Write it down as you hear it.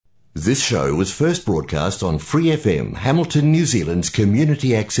This show was first broadcast on Free FM, Hamilton, New Zealand's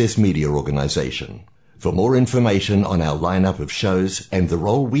community access media organisation. For more information on our lineup of shows and the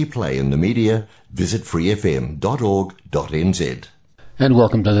role we play in the media, visit freefm.org.nz. And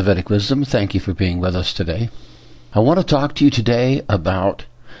welcome to the Vedic Wisdom. Thank you for being with us today. I want to talk to you today about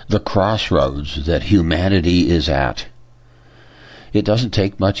the crossroads that humanity is at. It doesn't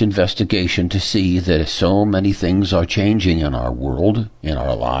take much investigation to see that so many things are changing in our world, in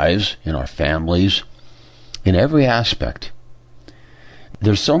our lives, in our families, in every aspect.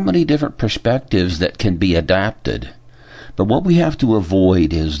 There's so many different perspectives that can be adapted, but what we have to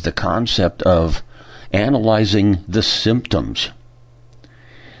avoid is the concept of analyzing the symptoms.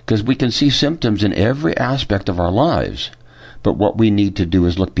 Because we can see symptoms in every aspect of our lives, but what we need to do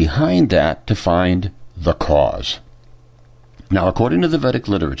is look behind that to find the cause. Now, according to the Vedic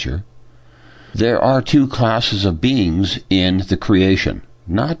literature, there are two classes of beings in the creation.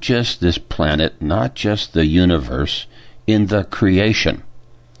 Not just this planet, not just the universe, in the creation.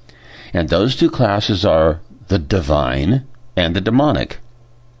 And those two classes are the divine and the demonic.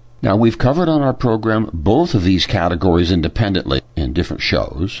 Now, we've covered on our program both of these categories independently in different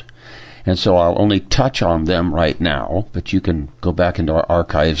shows, and so I'll only touch on them right now, but you can go back into our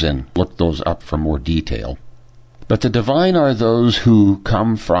archives and look those up for more detail. But the divine are those who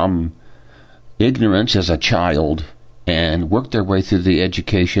come from ignorance as a child and work their way through the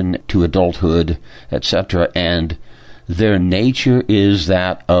education to adulthood, etc., and their nature is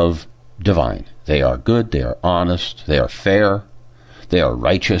that of divine. They are good, they are honest, they are fair, they are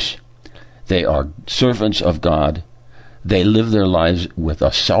righteous, they are servants of God, they live their lives with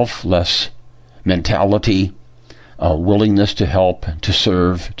a selfless mentality, a willingness to help, to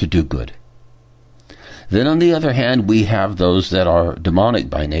serve, to do good. Then on the other hand, we have those that are demonic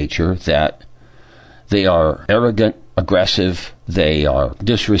by nature, that they are arrogant, aggressive, they are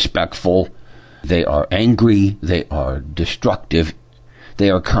disrespectful, they are angry, they are destructive, they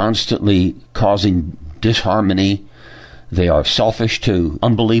are constantly causing disharmony, they are selfish to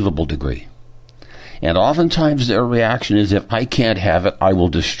unbelievable degree. And oftentimes their reaction is, if I can't have it, I will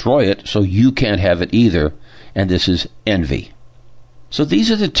destroy it, so you can't have it either, and this is envy. So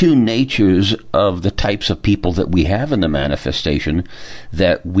these are the two natures of the types of people that we have in the manifestation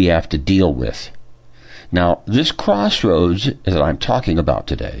that we have to deal with. Now, this crossroads that I'm talking about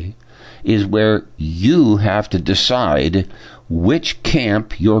today is where you have to decide which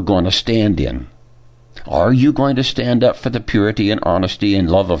camp you're going to stand in. Are you going to stand up for the purity and honesty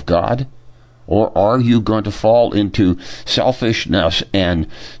and love of God? Or are you going to fall into selfishness and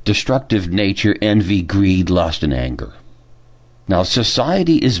destructive nature, envy, greed, lust, and anger? Now,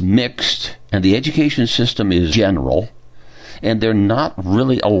 society is mixed, and the education system is general, and they're not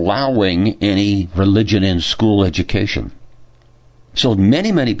really allowing any religion in school education. So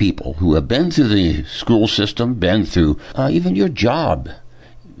many people who have been through the school system, been through even your job,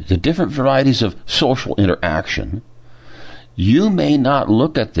 the different varieties of social interaction, you may not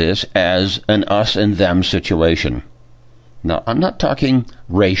look at this as an us and them situation. Now, I'm not talking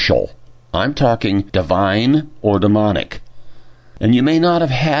racial. I'm talking divine or demonic. And you may not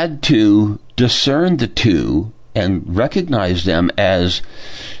have had to discern the two and recognize them as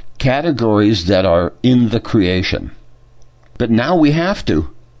categories that are in the creation. But now we have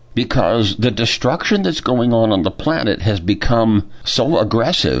to, because the destruction that's going on the planet has become so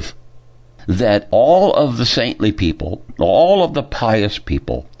aggressive that all of the saintly people, all of the pious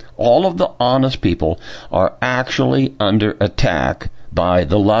people, all of the honest people are actually under attack by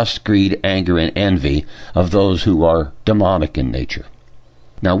the lust, greed, anger, and envy of those who are demonic in nature.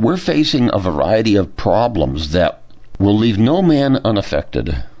 Now, we're facing a variety of problems that will leave no man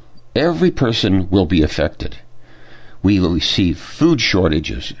unaffected. Every person will be affected. We will see food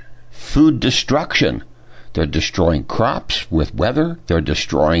shortages, food destruction. They're destroying crops with weather. They're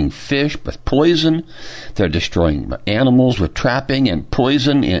destroying fish with poison. They're destroying animals with trapping and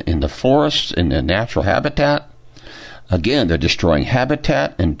poison in the forests, in the natural habitat. Again, they're destroying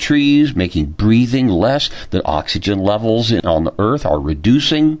habitat and trees, making breathing less. The oxygen levels on the earth are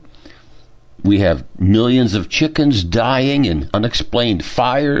reducing. We have millions of chickens dying in unexplained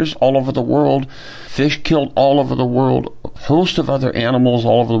fires all over the world. Fish killed all over the world. A host of other animals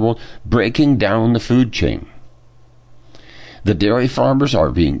all over the world, breaking down the food chain. The dairy farmers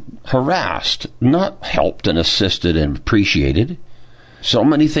are being harassed, not helped and assisted and appreciated. So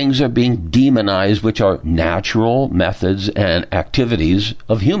many things are being demonized, which are natural methods and activities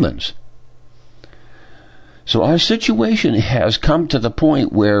of humans. So our situation has come to the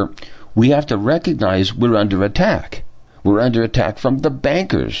point where we have to recognize we're under attack. We're under attack from the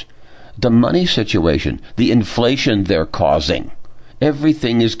bankers, the money situation, the inflation they're causing,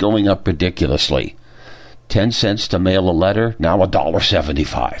 Everything is going up ridiculously. 10 cents to mail a letter, now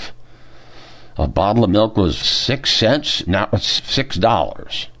 $1.75. A bottle of milk was 6 cents, now it's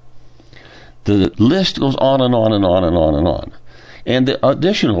 $6. The list goes on and on and on and on and on. And the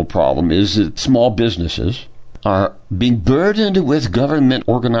additional problem is that small businesses are being burdened with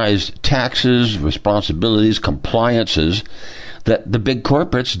government-organized taxes, responsibilities, compliances that the big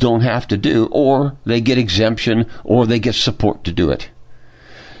corporates don't have to do, or they get exemption, or they get support to do it.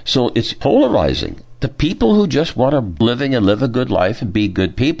 So it's polarizing. The people who just want to live a good life and be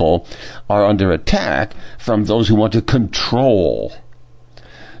good people are under attack from those who want to control.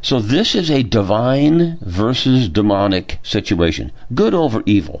 So this is a divine versus demonic situation. Good over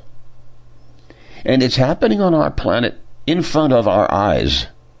evil. And it's happening on our planet in front of our eyes.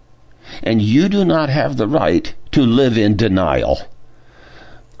 And you do not have the right to live in denial.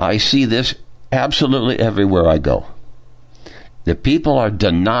 I see this absolutely everywhere I go. The people are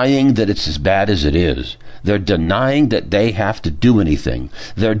denying that it's as bad as it is. They're denying that they have to do anything.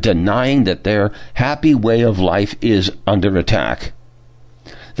 They're denying that their happy way of life is under attack.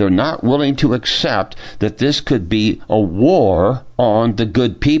 They're not willing to accept that this could be a war on the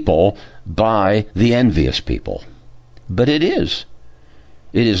good people by the envious people. But it is.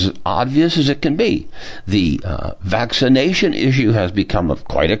 It is as obvious as it can be. The vaccination issue has become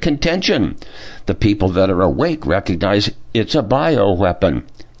quite a contention. The people that are awake recognize it's a bioweapon.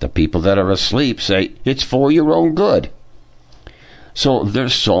 The people that are asleep say it's for your own good. So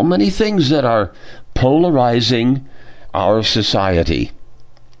there's so many things that are polarizing our society.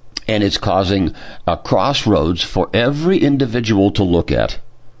 And it's causing a crossroads for every individual to look at.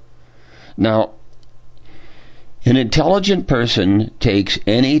 Now, an intelligent person takes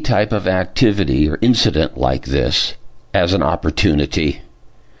any type of activity or incident like this as an opportunity.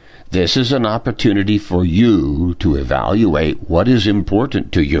 This is an opportunity for you to evaluate what is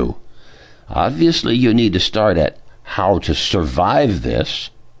important to you. Obviously, you need to start at how to survive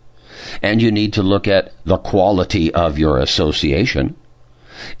this, and you need to look at the quality of your association,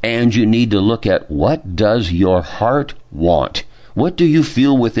 and you need to look at what does your heart want. What do you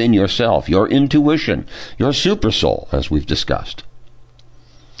feel within yourself, your intuition, your supersoul, as we've discussed?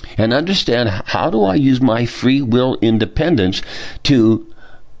 And understand, how do I use my free will independence to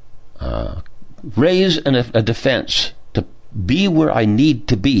raise a defense, to be where I need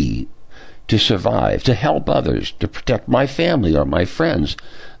to be, to survive, to help others, to protect my family or my friends,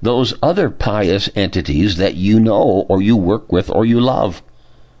 those other pious entities that you know or you work with or you love.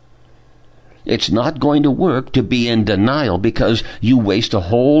 It's not going to work to be in denial, because you waste a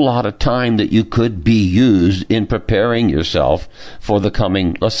whole lot of time that you could be used in preparing yourself for the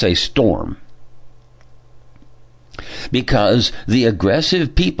coming, let's say, storm. Because the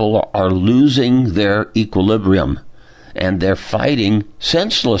aggressive people are losing their equilibrium, and they're fighting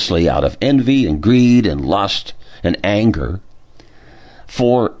senselessly out of envy and greed and lust and anger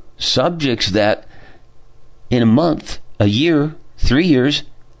for subjects that in a month, a year, 3 years,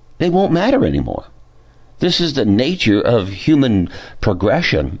 they won't matter anymore. This is the nature of human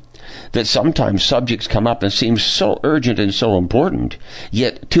progression, that sometimes subjects come up and seem so urgent and so important,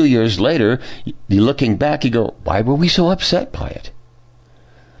 yet 2 years later, looking back, you go, why were we so upset by it?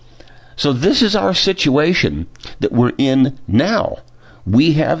 So this is our situation that we're in now.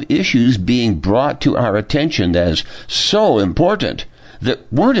 We have issues being brought to our attention as so important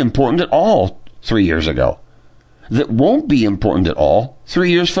that weren't important at all 3 years ago, that won't be important at all 3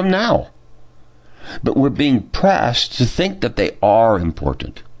 years from now. But we're being pressed to think that they are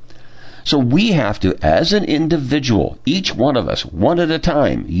important. So we have to, as an individual, each one of us, one at a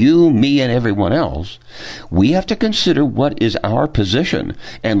time, you, me, and everyone else, we have to consider what is our position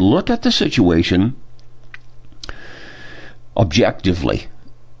and look at the situation objectively.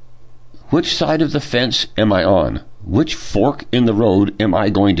 Which side of the fence am I on? Which fork in the road am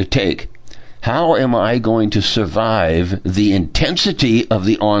I going to take? How am I going to survive the intensity of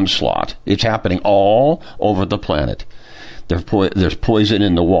the onslaught? It's happening all over the planet. There's poison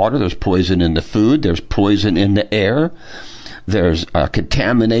in the water, there's poison in the food, there's poison in the air, there's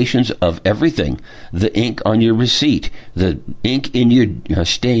contaminations of everything. The ink on your receipt, the ink in your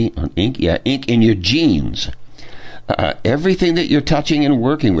ink in your jeans. Everything that you're touching and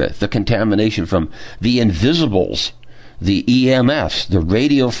working with, the contamination from the invisibles, the EMFs, the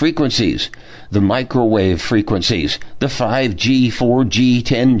radio frequencies, the microwave frequencies, the 5G, 4G,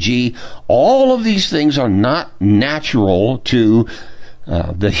 10G, all of these things are not natural to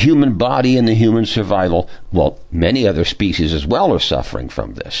the human body and the human survival. Well, many other species as well are suffering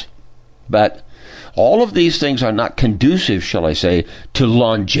from this. But all of these things are not conducive, shall I say, to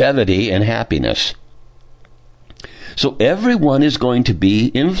longevity and happiness. So everyone is going to be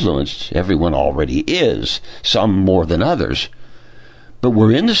influenced. Everyone already is, some more than others. But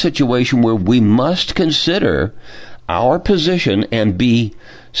we're in the situation where we must consider our position and be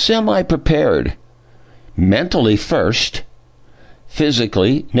semi-prepared. Mentally first,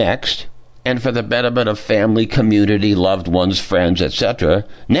 physically next, and for the betterment of family, community, loved ones, friends, etc.,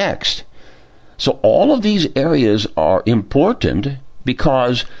 next. So all of these areas are important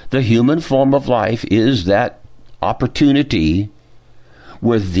because the human form of life is that opportunity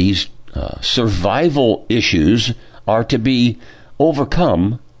where these survival issues are to be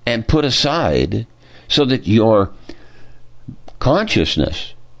overcome and put aside so that your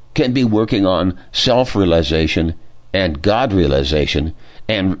consciousness can be working on self-realization and God-realization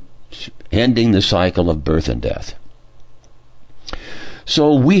and ending the cycle of birth and death.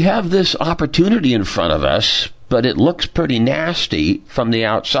 So we have this opportunity in front of us, but it looks pretty nasty from the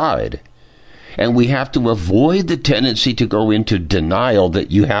outside. And we have to avoid the tendency to go into denial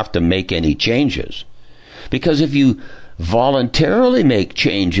that you have to make any changes. Because if you voluntarily make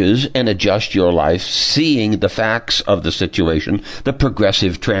changes and adjust your life, seeing the facts of the situation, the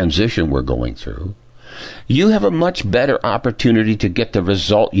progressive transition we're going through, you have a much better opportunity to get the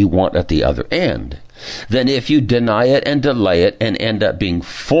result you want at the other end than if you deny it and delay it and end up being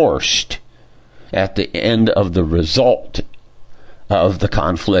forced at the end of the result of the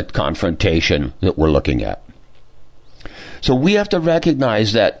confrontation that we're looking at. So we have to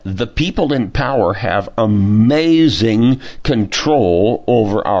recognize that the people in power have amazing control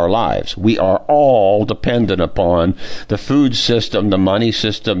over our lives. We are all dependent upon the food system, the money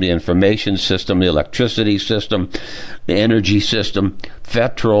system, the information system, the electricity system, the energy system,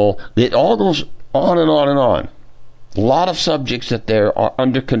 petrol. It all goes on and on and on. A lot of subjects that they are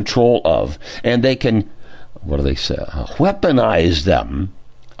under control of, and they can, weaponize them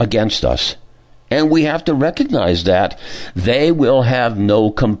against us. And we have to recognize that they will have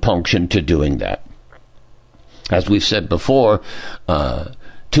no compunction to doing that. As we've said before, to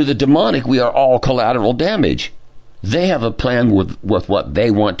the demonic, we are all collateral damage. They have a plan with what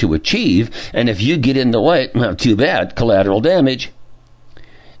they want to achieve, and if you get in the way, well, too bad, collateral damage.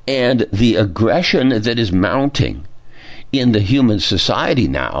 And the aggression that is mounting in the human society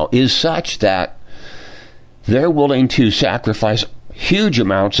now is such that they're willing to sacrifice huge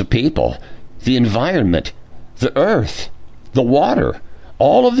amounts of people, the environment, the earth, the water,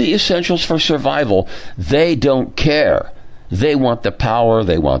 all of the essentials for survival. They don't care. They want the power,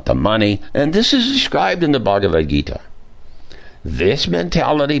 they want the money, and this is described in the Bhagavad Gita. This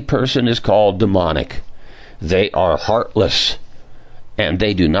mentality person is called demonic. They are heartless, and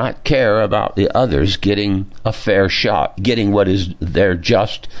they do not care about the others getting a fair shot, getting what is their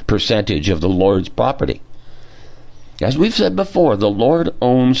just percentage of the Lord's property. As we've said before, the Lord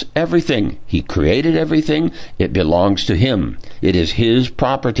owns everything. He created everything. It belongs to Him. It is His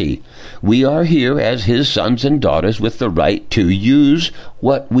property. We are here as His sons and daughters with the right to use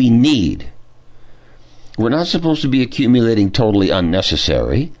what we need. We're not supposed to be accumulating totally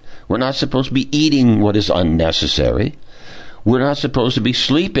unnecessary. We're not supposed to be eating what is unnecessary. We're not supposed to be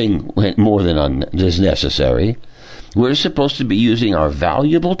sleeping more than is necessary. We're supposed to be using our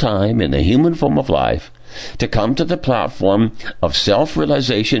valuable time in the human form of life to come to the platform of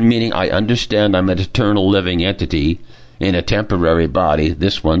self-realization, meaning I understand I'm an eternal living entity in a temporary body.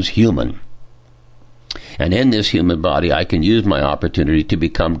 This one's human. And in this human body, I can use my opportunity to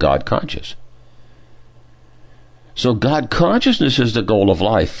become God conscious. So God consciousness is the goal of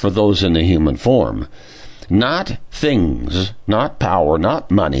life for those in the human form. Not things, not power,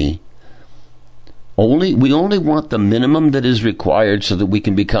 not money. We only want the minimum that is required so that we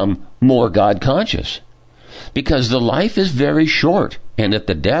can become more God conscious. Because the life is very short, and at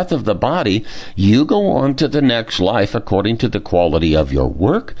the death of the body, you go on to the next life according to the quality of your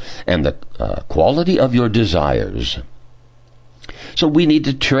work and the quality of your desires. So we need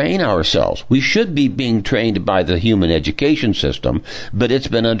to train ourselves. We should be being trained by the human education system, but it's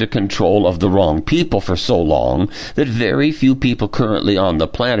been under control of the wrong people for so long that very few people currently on the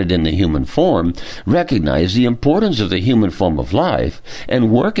planet in the human form recognize the importance of the human form of life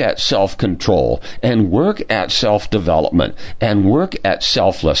and work at self-control and work at self-development and work at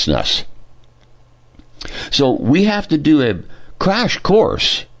selflessness. So we have to do a crash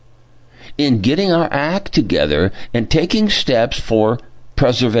course in getting our act together and taking steps for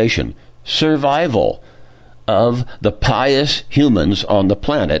preservation, survival of the pious humans on the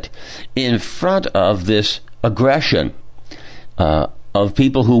planet in front of this aggression of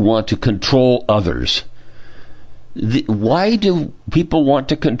people who want to control others. Why do people want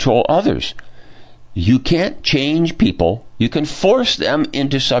to control others? You can't change people. You can force them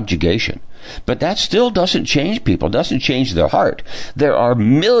into subjugation. But that still doesn't change people, doesn't change their heart. There are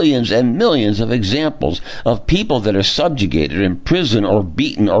millions and millions of examples of people that are subjugated in prison or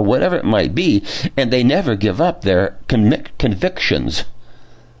beaten or whatever it might be, and they never give up their convictions.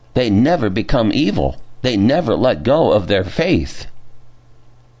 They never become evil. They never let go of their faith.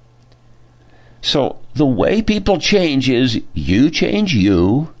 So the way people change is you change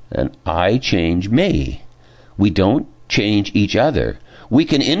you and I change me. We don't change each other. We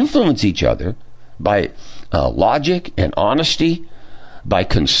can influence each other by logic and honesty, by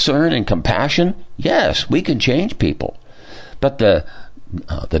concern and compassion. Yes, we can change people. But the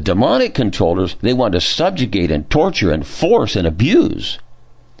demonic controllers, they want to subjugate and torture and force and abuse.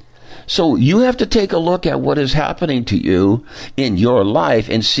 So you have to take a look at what is happening to you in your life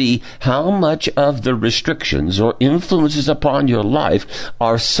and see how much of the restrictions or influences upon your life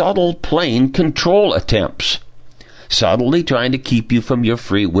are subtle, plain control attempts. Subtly trying to keep you from your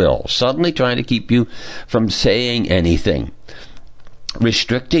free will. Subtly trying to keep you from saying anything.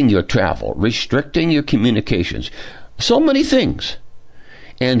 Restricting your travel. Restricting your communications. So many things.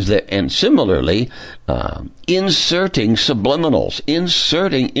 And similarly, inserting subliminals,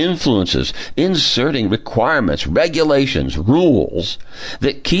 inserting influences, inserting requirements, regulations, rules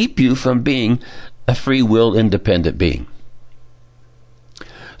that keep you from being a free will independent being.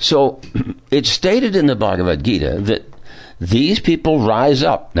 So it's stated in the Bhagavad Gita that these people rise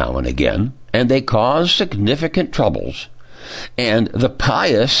up now and again, and they cause significant troubles, and the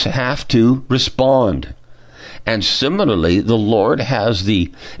pious have to respond. And similarly, the Lord has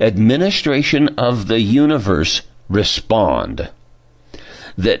the administration of the universe respond.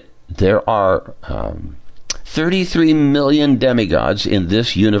 That there are 33 million demigods in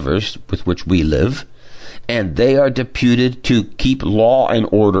this universe with which we live, and they are deputed to keep law and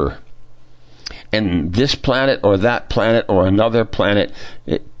order. And this planet or that planet or another planet,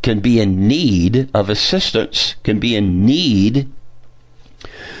 it can be in need of assistance, can be in need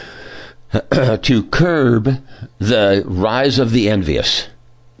to curb the rise of the envious.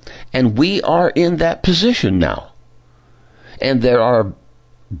 And we are in that position now. And there are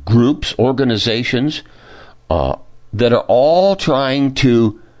groups, organizations that are all trying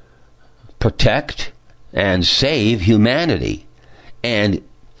to protect and save humanity and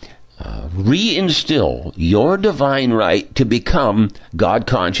reinstill your divine right to become God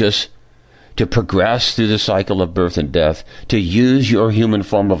conscious, to progress through the cycle of birth and death, to use your human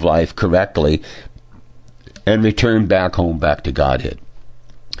form of life correctly and return back home, back to Godhead,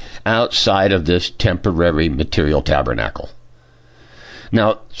 outside of this temporary material tabernacle.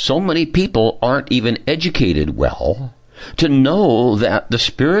 Now, so many people aren't even educated well to know that the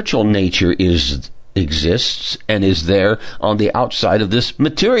spiritual nature exists and is there on the outside of this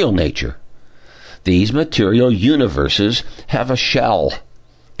material nature. These material universes have a shell,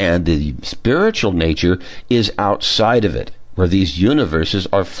 and the spiritual nature is outside of it, where these universes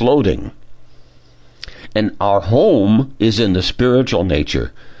are floating. And our home is in the spiritual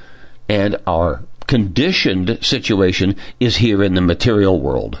nature, and our conditioned situation is here in the material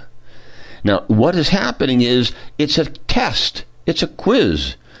world. Now, what is happening is it's a test, it's a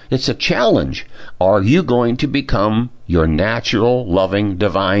quiz, it's a challenge. Are you going to become your natural, loving,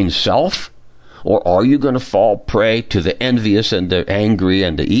 divine self? Or are you going to fall prey to the envious and the angry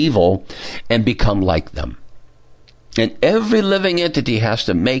and the evil and become like them? And every living entity has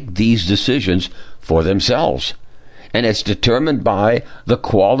to make these decisions for themselves. And it's determined by the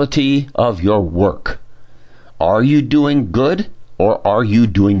quality of your work. Are you doing good or are you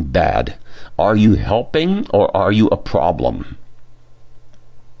doing bad? Are you helping or are you a problem?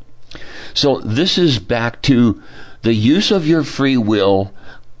 So this is back to the use of your free will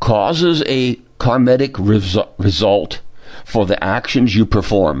causes a karmic result for the actions you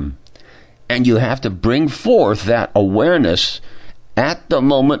perform. And you have to bring forth that awareness at the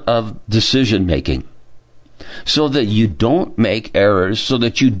moment of decision making, so that you don't make errors, so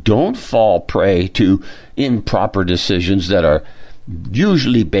that you don't fall prey to improper decisions that are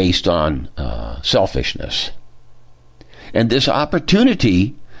usually based on selfishness. And this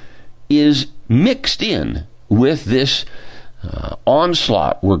opportunity is mixed in with this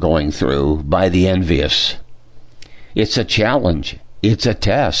onslaught we're going through by the envious. It's a challenge, it's a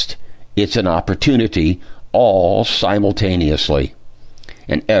test, it's an opportunity, all simultaneously.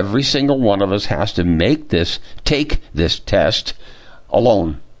 And every single one of us has to take this test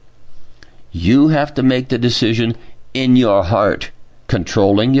alone. You have to make the decision in your heart,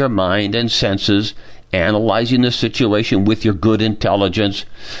 controlling your mind and senses, analyzing the situation with your good intelligence,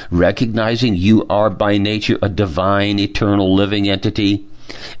 recognizing you are by nature a divine, eternal, living entity,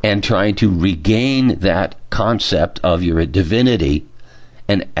 and trying to regain that concept of your divinity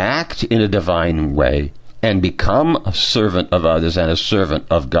and act in a divine way and become a servant of others and a servant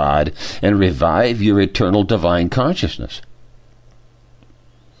of God and revive your eternal divine consciousness.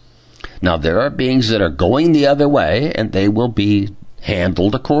 Now, there are beings that are going the other way, and they will be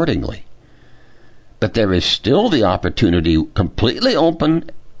handled accordingly. But there is still the opportunity completely open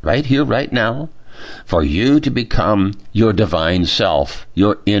right here, right now, for you to become your divine self,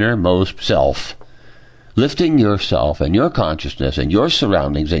 your innermost self, lifting yourself and your consciousness and your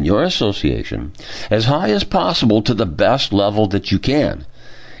surroundings and your association as high as possible to the best level that you can.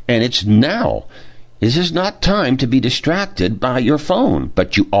 And it's now. This is not time to be distracted by your phone,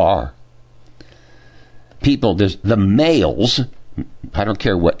 but you are. People, there's the males, I don't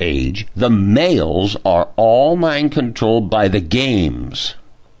care what age, the males are all mind controlled by the games.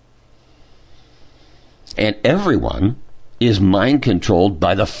 And everyone is mind controlled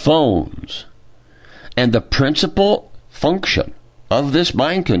by the phones. And the principal function of this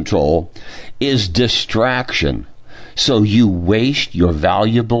mind control is distraction. So you waste your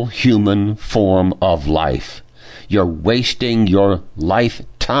valuable human form of life. You're wasting your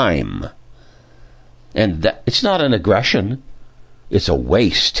lifetime. And that, it's not an aggression, it's a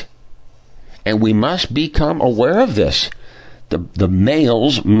waste. And we must become aware of this. The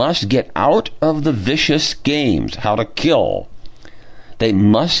males must get out of the vicious games, how to kill. They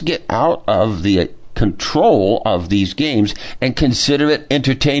must get out of the control of these games and consider it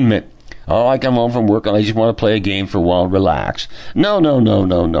entertainment. Oh, I come home from work and I just want to play a game for a while and relax.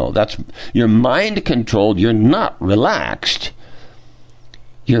 No. That's your mind controlled. You're not relaxed.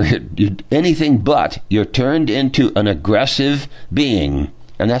 You're anything but. You're turned into an aggressive being.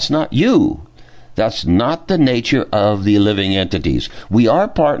 And that's not you. That's not the nature of the living entities. We are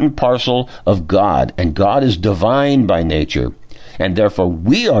part and parcel of God, and God is divine by nature. And therefore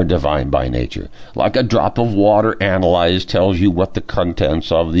we are divine by nature. Like a drop of water analyzed tells you what the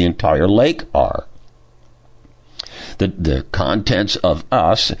contents of the entire lake are. The contents of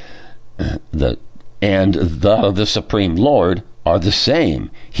us the Supreme Lord are the same.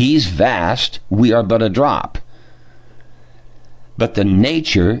 He's vast, we are but a drop. But the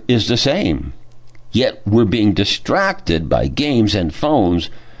nature is the same. Yet we're being distracted by games and phones,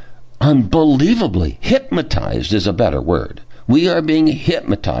 unbelievably. Hypnotized is a better word. We are being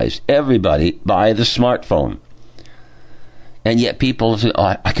hypnotized, everybody, by the smartphone. And yet people say,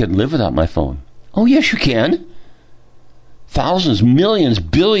 oh, I could live without my phone. Oh, yes, you can. Thousands, millions,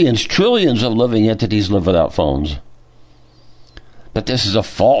 billions, trillions of living entities live without phones. But this is a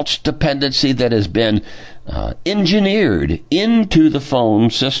false dependency that has been engineered into the phone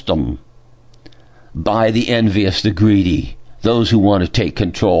system by the envious, the greedy, those who want to take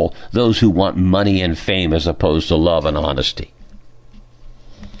control, those who want money and fame as opposed to love and honesty.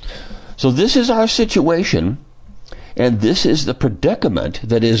 So this is our situation, and this is the predicament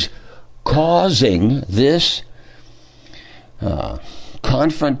that is causing this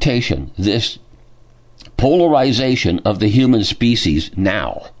confrontation, this polarization of the human species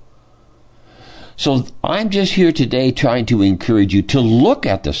now. So I'm just here today trying to encourage you to look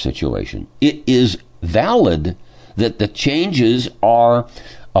at the situation. It is valid that the changes are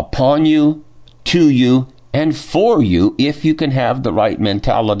upon you, to you, and for you if you can have the right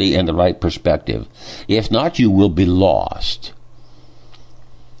mentality and the right perspective. If not, you will be lost.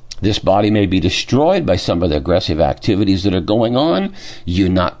 This body may be destroyed by some of the aggressive activities that are going on. You're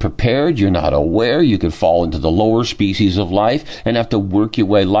not prepared. You're not aware. You could fall into the lower species of life and have to work your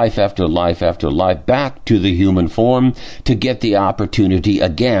way life after life after life back to the human form to get the opportunity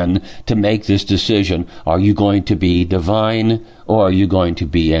again to make this decision. Are you going to be divine or are you going to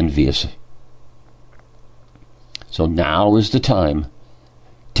be envious? So now is the time.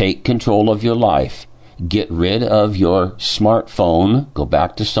 Take control of your life. Get rid of your smartphone. Go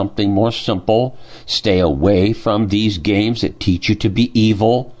back to something more simple. Stay away from these games that teach you to be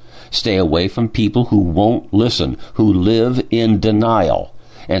evil. Stay away from people who won't listen, who live in denial.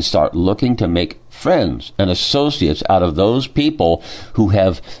 And start looking to make friends and associates out of those people who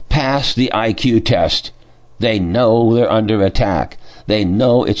have passed the IQ test. They know they're under attack. They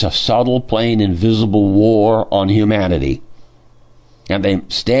know it's a subtle, plain, invisible war on humanity. And they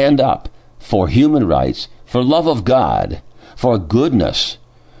stand up for human rights, for love of God, for goodness.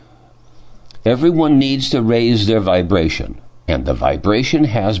 Everyone needs to raise their vibration, and the vibration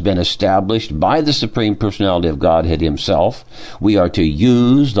has been established by the Supreme Personality of Godhead Himself. We are to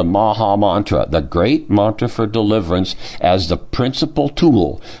use the Maha Mantra, the great mantra for deliverance, as the principal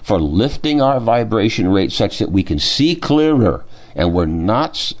tool for lifting our vibration rate such that we can see clearer, and we're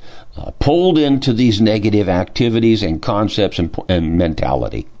not pulled into these negative activities and concepts and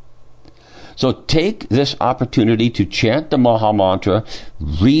mentality. So take this opportunity to chant the Maha Mantra,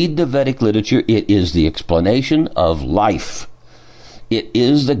 read the Vedic literature. It is the explanation of life. It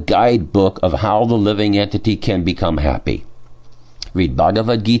is the guidebook of how the living entity can become happy. Read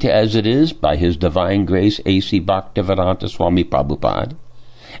Bhagavad Gita as it is by His Divine Grace A.C. Bhaktivedanta Swami Prabhupada,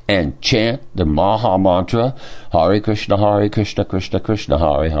 and chant the Maha Mantra, Hare Krishna, Krishna Krishna,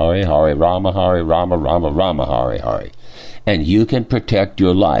 Hare Hare, Hare Rama, Rama Rama, Hare Hare. And you can protect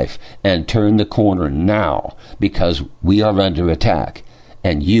your life and turn the corner now, because we are under attack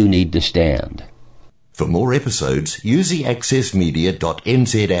and you need to stand. For more episodes, use the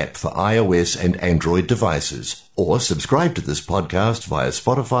accessmedia.nz app for iOS and Android devices, or subscribe to this podcast via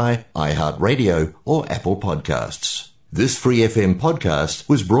Spotify, iHeartRadio, or Apple Podcasts. This Free FM podcast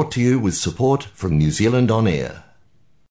was brought to you with support from New Zealand On Air.